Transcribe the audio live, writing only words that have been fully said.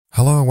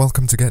Hello,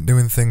 welcome to Get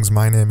Doing Things.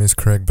 My name is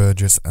Craig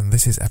Burgess and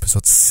this is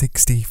episode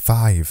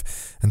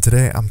 65. And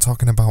today I'm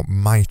talking about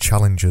my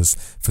challenges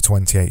for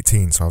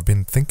 2018. So I've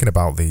been thinking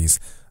about these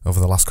over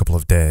the last couple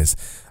of days.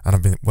 And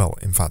I've been,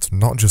 in fact,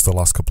 not just the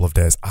last couple of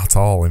days at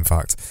all. In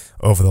fact,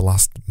 over the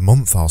last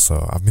month or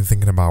so, I've been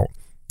thinking about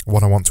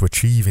what I want to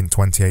achieve in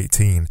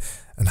 2018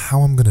 and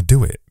how I'm going to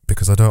do it.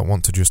 Because I don't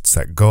want to just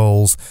set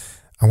goals.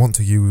 I want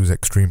to use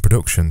Extreme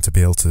Production to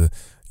be able to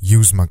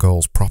use my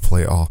goals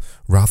properly, or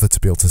rather to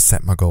be able to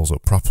set my goals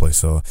up properly.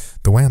 So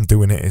the way I'm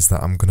doing it is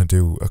that I'm going to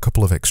do a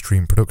couple of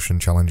Extreme Production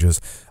challenges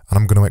and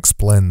I'm going to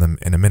explain them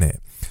in a minute.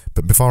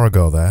 But before I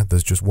go there,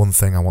 there's just one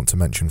thing I want to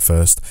mention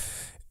first.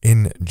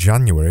 In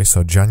January,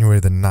 so January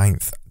the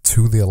 9th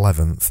to the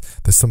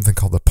 11th, there's something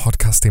called the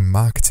Podcasting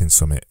Marketing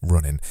Summit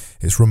running.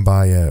 It's run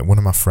by one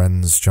of my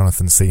friends,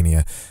 Jonathan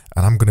Senior,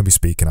 and I'm going to be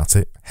speaking at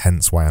it,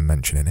 hence why I'm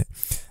mentioning it.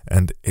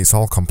 And it's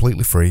all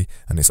completely free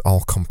and it's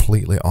all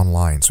completely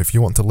online. So if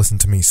you want to listen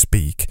to me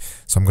speak,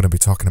 so I'm going to be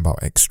talking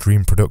about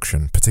Extreme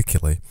Production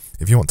particularly.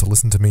 If you want to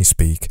listen to me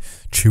speak,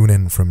 tune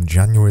in from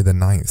January the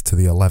 9th to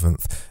the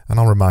 11th, and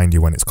I'll remind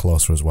you when it's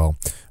closer as well.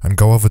 And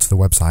go over to the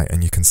website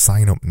and you can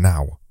sign up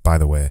now. By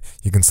the way,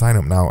 you can sign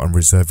up now and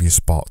reserve your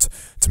spot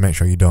to make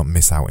sure you don't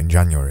miss out in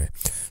January.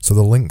 So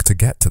the link to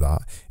get to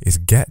that is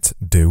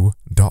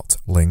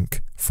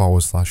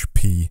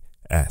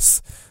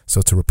getdo.link/PS.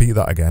 So to repeat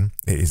that again,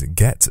 it is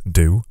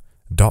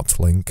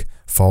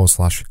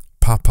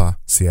getdo.link/Papa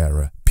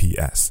Sierra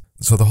PS.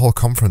 So the whole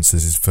conference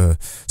is for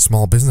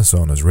small business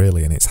owners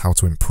really, and it's how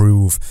to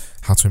improve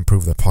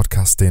their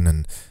podcasting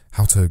and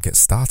how to get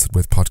started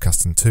with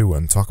podcasting too,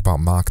 and talk about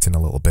marketing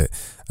a little bit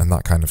and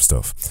that kind of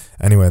stuff.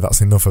 Anyway,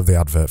 that's enough of the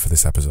advert for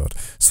this episode.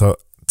 So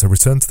to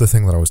return to the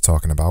thing that I was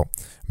talking about,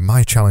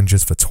 my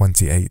challenges for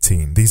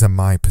 2018. These are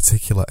my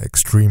particular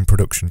Extreme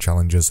Production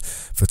challenges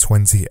for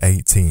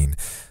 2018.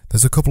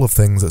 There's a couple of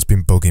things that's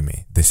been bugging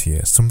me this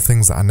year. Some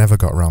things that I never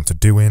got around to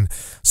doing,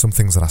 some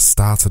things that I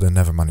started and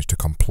never managed to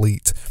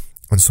complete,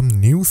 and some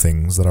new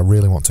things that I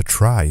really want to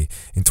try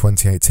in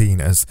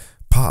 2018 as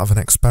part of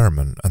an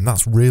experiment. And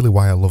that's really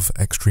why I love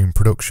Extreme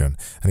Production,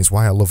 and it's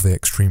why I love the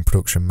Extreme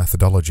Production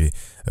methodology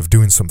of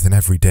doing something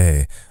every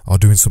day or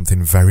doing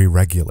something very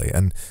regularly.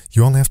 And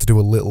you only have to do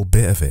a little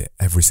bit of it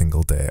every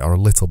single day or a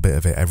little bit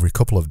of it every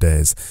couple of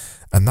days.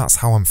 And that's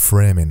how I'm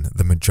framing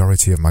the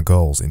majority of my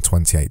goals in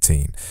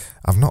 2018.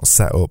 I've not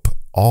set up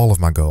all of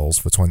my goals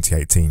for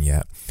 2018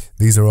 yet.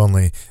 These are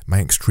only my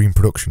Extreme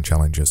Production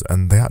challenges,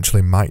 and they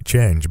actually might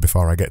change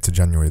before I get to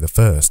January the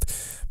 1st.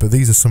 But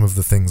these are some of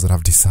the things that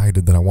I've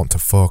decided that I want to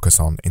focus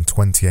on in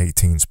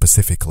 2018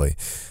 specifically.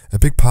 A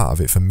big part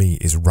of it for me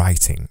is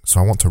writing. So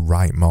I want to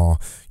write more.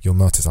 You'll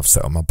notice I've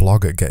set up my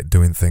blog at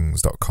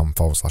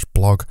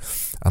getdoingthings.com/blog,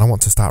 and I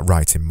want to start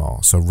writing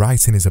more. So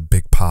writing is a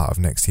big part of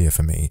next year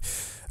for me.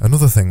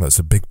 Another thing that's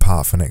a big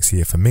part for next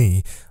year for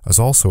me, as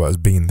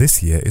been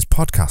this year, is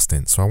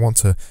podcasting. So I want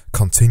to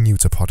continue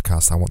to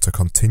podcast. I want to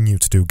continue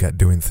to do Get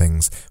Doing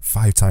Things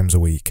 5 times a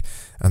week.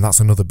 And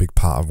that's another big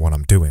part of what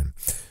I'm doing.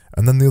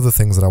 And then the other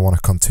things that I want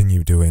to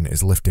continue doing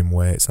is lifting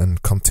weights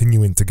and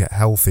continuing to get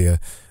healthier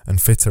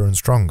and fitter and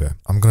stronger.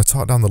 I'm going to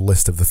talk down the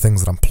list of the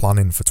things that I'm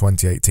planning for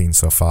 2018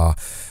 so far,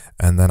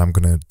 and then I'm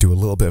going to do a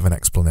little bit of an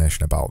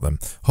explanation about them.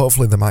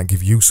 Hopefully they might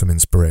give you some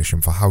inspiration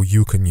for how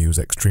you can use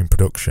Extreme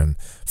Production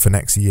for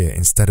next year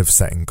instead of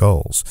setting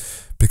goals.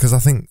 Because I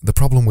think the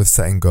problem with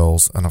setting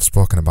goals, and I've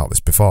spoken about this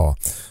before,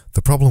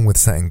 the problem with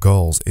setting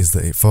goals is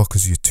that it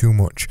focuses you too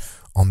much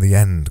on the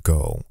end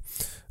goal.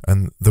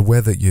 And the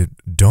way that you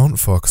don't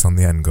focus on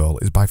the end goal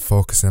is by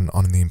focusing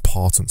on the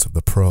importance of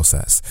the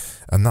process.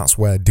 And that's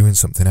where doing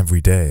something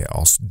every day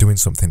or doing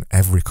something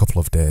every couple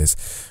of days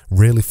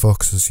really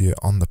focuses you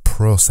on the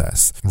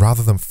process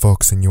rather than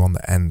focusing you on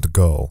the end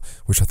goal,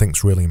 which I think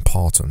is really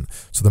important.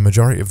 So the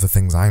majority of the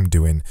things I'm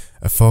doing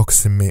are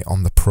focusing me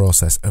on the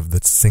process of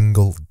the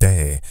single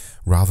day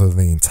rather than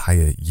the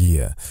entire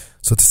year.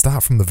 So to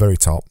start from the very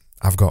top,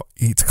 I've got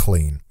Eat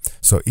Clean.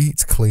 So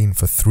Eat Clean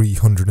for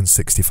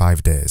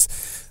 365 days.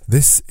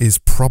 This is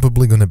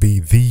probably going to be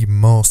the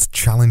most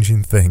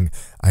challenging thing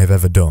I have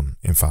ever done,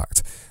 in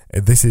fact.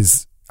 This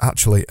is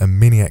actually a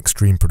mini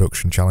Extreme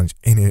Production challenge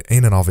in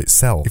and of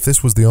itself. If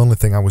this was the only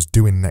thing I was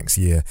doing next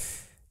year,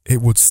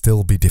 it would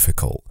still be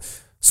difficult.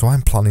 So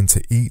I'm planning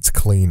to eat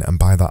clean, and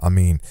by that I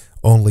mean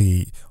only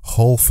eat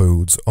whole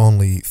foods,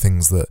 only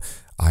things that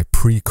I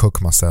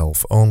pre-cook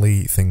myself,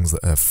 only things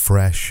that are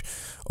fresh,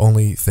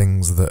 only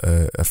things that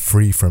are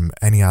free from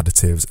any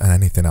additives and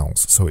anything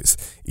else. So it's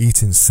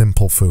eating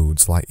simple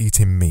foods like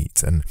eating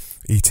meat and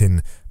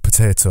eating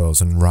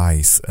potatoes and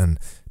rice and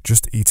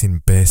just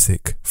eating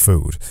basic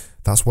food.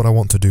 That's what I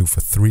want to do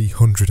for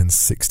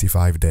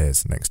 365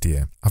 days next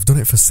year. I've done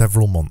it for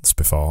several months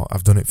before.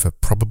 I've done it for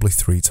probably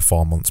 3 to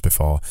 4 months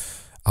before.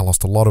 I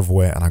lost a lot of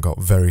weight and I got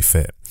very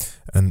fit.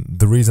 And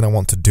the reason I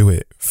want to do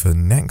it for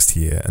next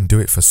year and do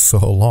it for so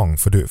long,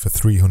 do it for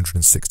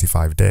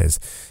 365 days,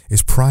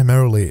 is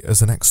primarily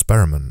as an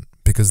experiment.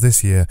 Because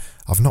this year,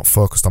 I've not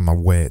focused on my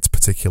weight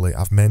particularly.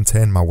 I've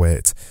maintained my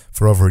weight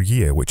for over a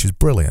year, which is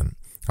brilliant.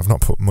 I've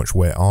not put much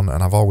weight on,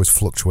 and I've always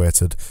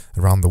fluctuated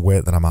around the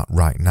weight that I'm at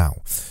right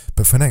now.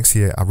 But for next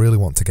year, I really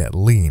want to get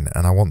lean,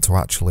 and I want to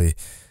actually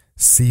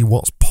see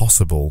what's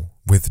possible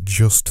with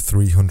just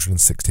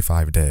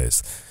 365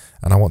 days.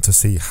 And I want to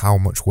see how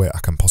much weight I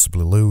can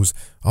possibly lose.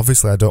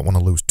 Obviously, I don't want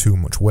to lose too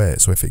much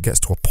weight, so if it gets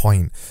to a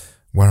point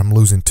where I'm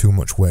losing too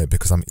much weight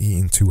because I'm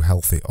eating too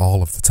healthy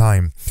all of the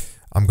time,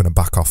 I'm going to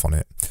back off on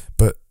it.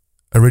 But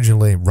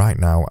originally, right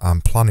now,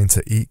 I'm planning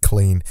to eat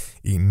clean,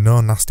 eat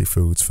no nasty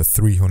foods for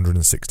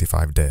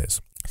 365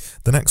 days.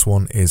 The next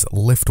one is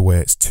lift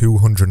weights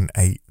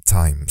 208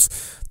 times.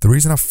 The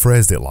reason I've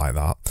phrased it like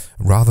that,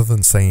 rather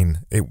than saying,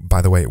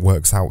 by the way, it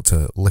works out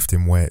to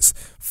lifting weights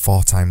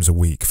 4 times a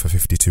week for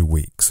 52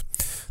 weeks.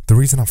 The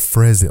reason I've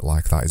phrased it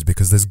like that is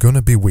because there's going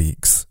to be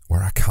weeks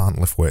where I can't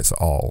lift weights at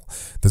all.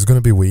 There's going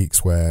to be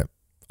weeks where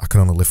I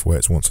can only lift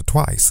weights once or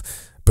twice.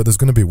 But there's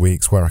going to be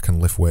weeks where I can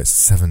lift weights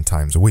 7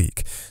 times a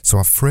week. So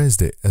I've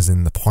phrased it as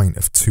in the point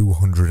of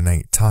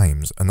 208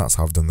 times, and that's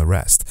how I've done the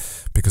rest.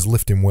 Because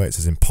lifting weights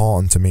is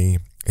important to me.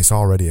 It's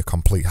already a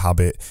complete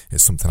habit.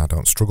 It's something I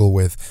don't struggle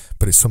with,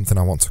 but it's something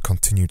I want to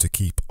continue to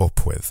keep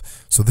up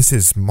with. So this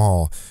is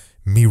more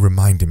me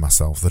reminding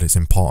myself that it's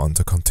important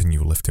to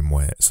continue lifting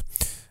weights.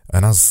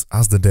 And as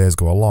the days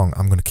go along,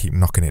 I'm going to keep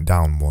knocking it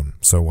down one.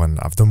 So when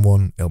I've done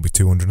one, it'll be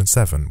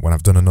 207. When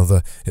I've done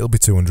another, it'll be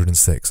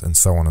 206, and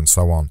so on and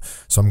so on.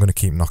 So I'm going to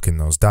keep knocking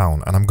those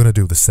down. And I'm going to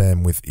do the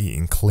same with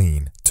eating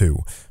clean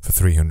too for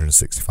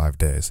 365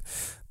 days.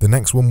 The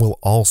next one will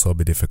also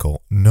be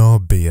difficult. No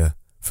beer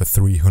for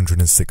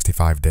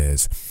 365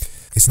 days.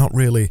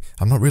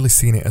 I'm not really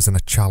seeing it as a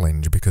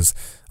challenge because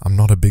I'm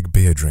not a big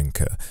beer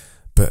drinker.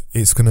 But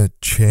it's going to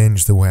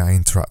change the way I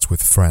interact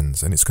with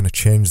friends, and it's going to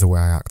change the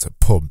way I act at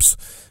pubs,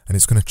 and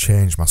it's going to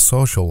change my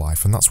social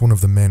life, and that's one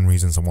of the main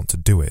reasons I want to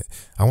do it.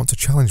 I want to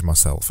challenge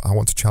myself. I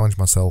want to challenge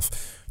myself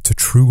to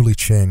truly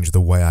change the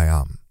way I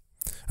am.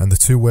 And the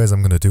 2 ways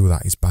I'm going to do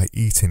that is by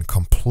eating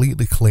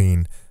completely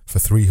clean for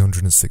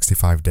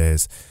 365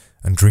 days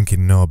and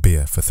drinking no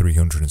beer for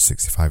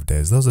 365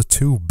 days. Those are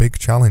 2 big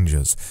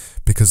challenges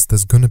because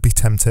there's going to be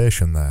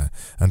temptation there.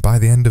 And by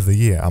the end of the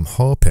year, I'm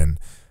hoping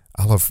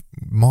I'll have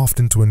morphed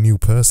into a new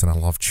person.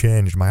 I'll have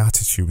changed my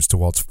attitudes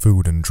towards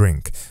food and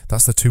drink.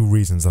 That's the 2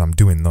 reasons that I'm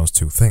doing those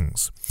 2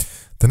 things.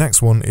 The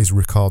next one is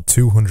record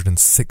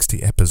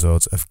 260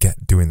 episodes of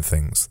Get Doing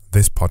Things,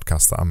 this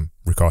podcast that I'm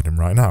recording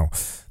right now.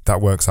 That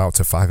works out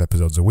to 5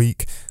 episodes a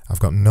week. I've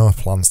got no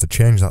plans to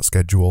change that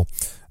schedule.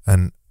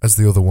 And as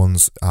the other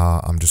ones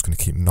are, I'm just going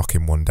to keep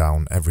knocking one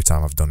down every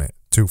time I've done it.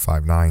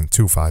 259,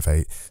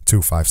 258,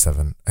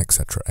 257,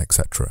 etc.,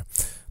 etc.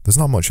 There's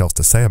not much else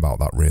to say about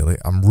that, really.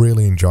 I'm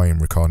really enjoying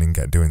recording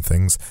Get Doing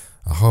Things.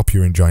 I hope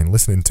you're enjoying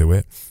listening to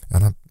it,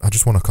 and I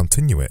just want to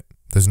continue it.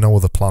 There's no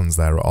other plans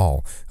there at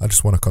all. I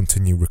just want to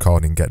continue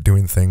recording Get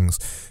Doing Things,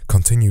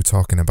 continue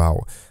talking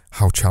about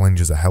how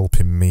challenges are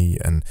helping me,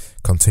 and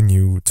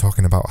continue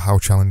talking about how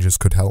challenges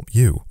could help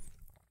you,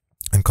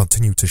 and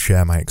continue to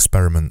share my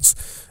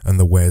experiments and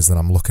the ways that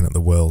I'm looking at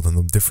the world and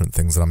the different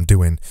things that I'm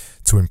doing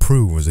to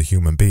improve as a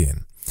human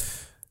being.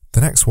 The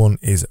next one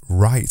is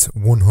write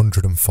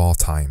 104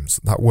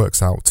 times. That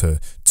works out to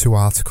 2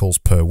 articles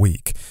per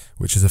week,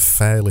 which is a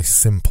fairly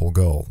simple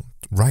goal.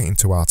 Writing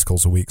 2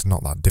 articles a week is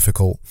not that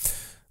difficult.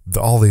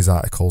 All these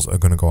articles are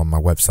going to go on my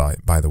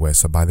website, by the way,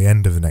 so by the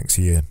end of the next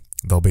year,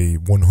 there'll be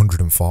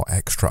 104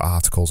 extra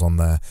articles on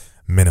there,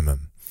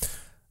 minimum.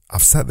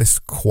 I've set this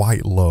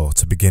quite low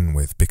to begin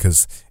with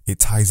because it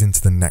ties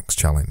into the next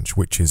challenge,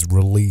 which is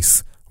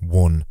release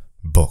 1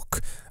 book.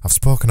 I've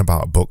spoken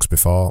about books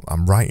before.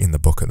 I'm writing the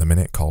book at the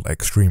minute called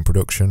Extreme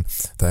Production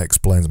that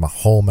explains my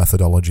whole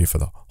methodology for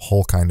the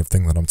whole kind of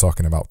thing that I'm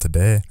talking about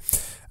today.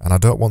 And I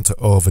don't want to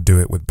overdo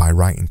it by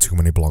writing too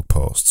many blog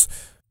posts.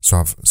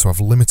 So I've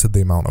limited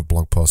the amount of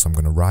blog posts I'm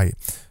going to write,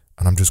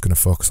 and I'm just going to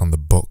focus on the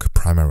book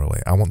primarily.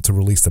 I want to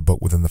release the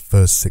book within the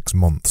first 6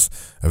 months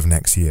of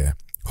next year.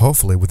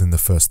 Hopefully within the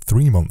first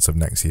 3 months of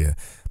next year,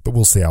 but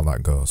we'll see how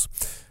that goes.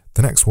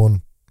 The next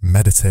one,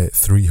 meditate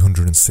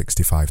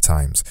 365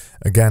 times.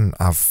 Again,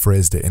 I've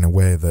phrased it in a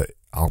way that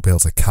I'll be able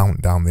to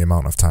count down the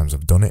amount of times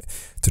I've done it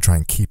to try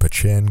and keep a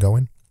chain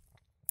going.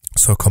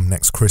 So come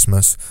next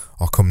Christmas,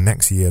 or come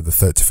next year, the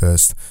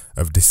 31st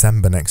of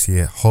December next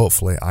year,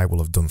 hopefully I will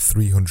have done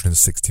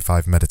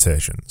 365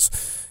 meditations.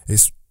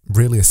 It's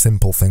really a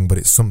simple thing, but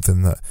it's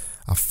something that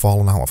I've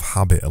fallen out of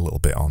habit a little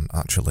bit on,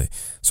 actually.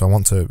 So I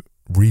want to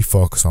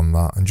refocus on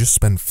that and just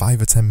spend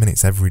 5 or 10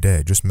 minutes every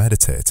day just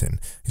meditating.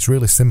 It's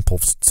really simple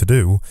to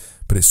do,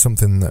 but it's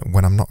something that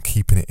when I'm not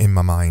keeping it in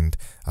my mind,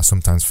 I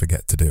sometimes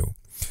forget to do.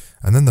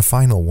 And then the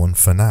final one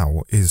for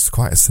now is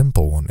quite a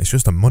simple one. It's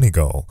just a money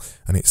goal,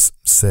 and it's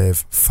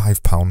save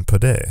 £5 per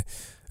day.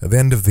 At the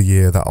end of the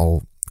year,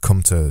 that'll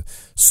come to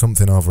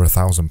something over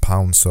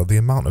 £1,000. So the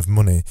amount of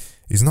money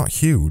is not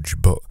huge,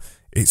 but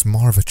it's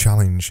more of a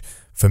challenge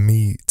for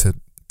me to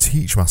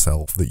teach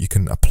myself that you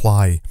can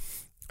apply,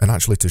 and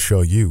actually to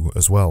show you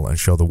as well and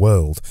show the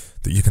world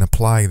that you can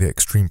apply the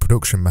extreme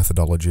production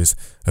methodologies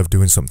of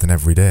doing something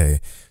every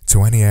day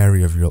to any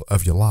area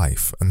of your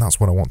life. And that's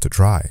what I want to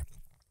try.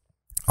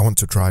 I want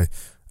to try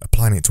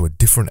applying it to a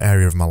different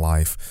area of my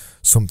life,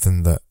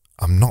 something that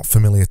I'm not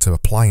familiar to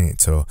applying it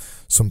to,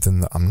 something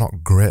that I'm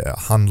not great at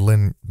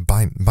handling.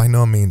 By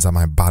no means am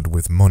I bad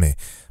with money,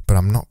 but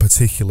I'm not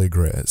particularly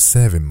great at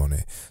saving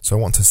money. So I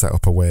want to set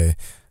up a way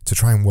to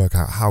try and work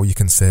out how you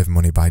can save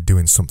money by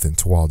doing something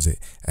towards it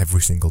every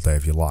single day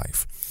of your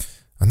life.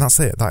 And that's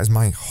it. That is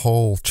my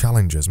whole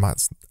challenges.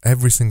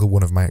 Every single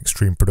one of my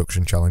extreme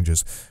production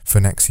challenges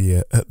for next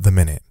year at the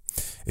minute.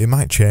 It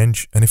might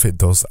change, and if it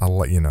does, I'll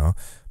let you know.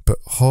 But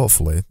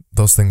hopefully,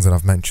 those things that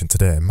I've mentioned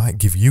today might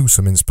give you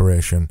some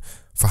inspiration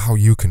for how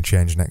you can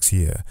change next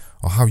year,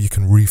 or how you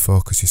can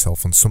refocus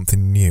yourself on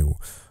something new,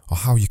 or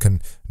how you can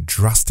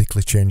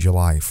drastically change your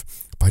life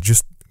by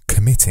just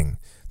committing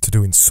to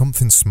doing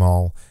something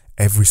small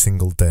every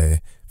single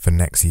day for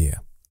next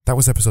year. That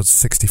was episode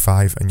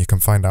 65, and you can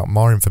find out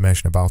more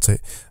information about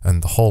it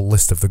and the whole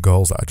list of the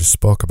goals that I just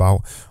spoke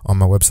about on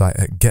my website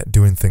at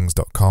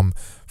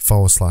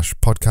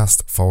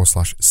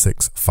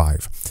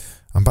getdoingthings.com/podcast/65.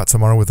 I'm back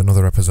tomorrow with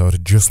another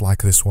episode just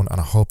like this one, and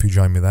I hope you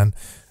join me then.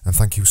 And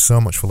thank you so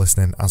much for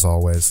listening, as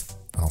always,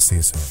 and I'll see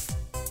you soon.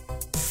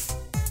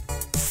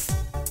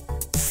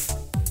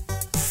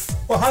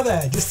 Well, hi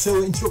there. Just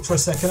to interrupt for a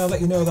second, I'll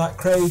let you know that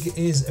Craig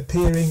is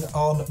appearing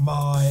on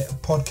my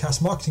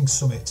Podcast Marketing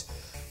Summit.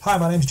 Hi,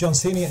 my name's John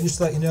Senior, and just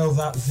to let you know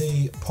that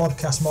the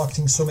Podcast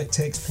Marketing Summit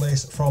takes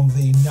place from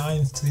the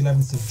 9th to the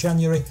 11th of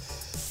January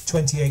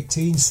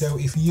 2018. So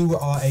if you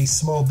are a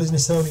small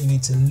business owner, you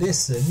need to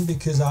listen,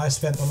 because I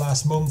spent the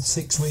last month,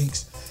 6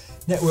 weeks,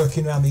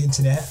 networking around the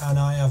internet, and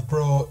I have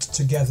brought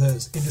together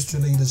industry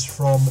leaders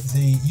from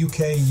the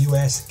UK,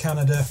 US,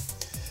 Canada,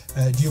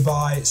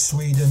 Dubai,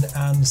 Sweden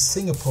and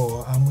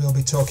Singapore, and we'll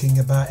be talking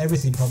about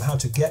everything from how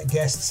to get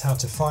guests, how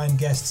to find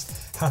guests,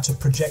 how to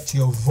project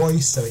your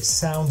voice so it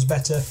sounds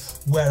better,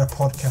 where a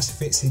podcast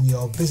fits in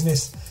your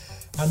business,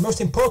 and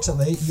most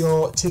importantly,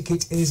 your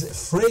ticket is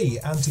free.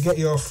 And to get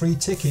your free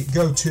ticket,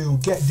 go to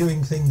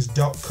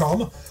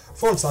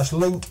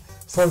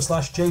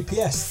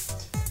getdoingthings.com/link/JPS.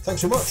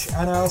 Thanks very much,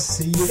 and I'll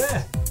see you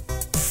there.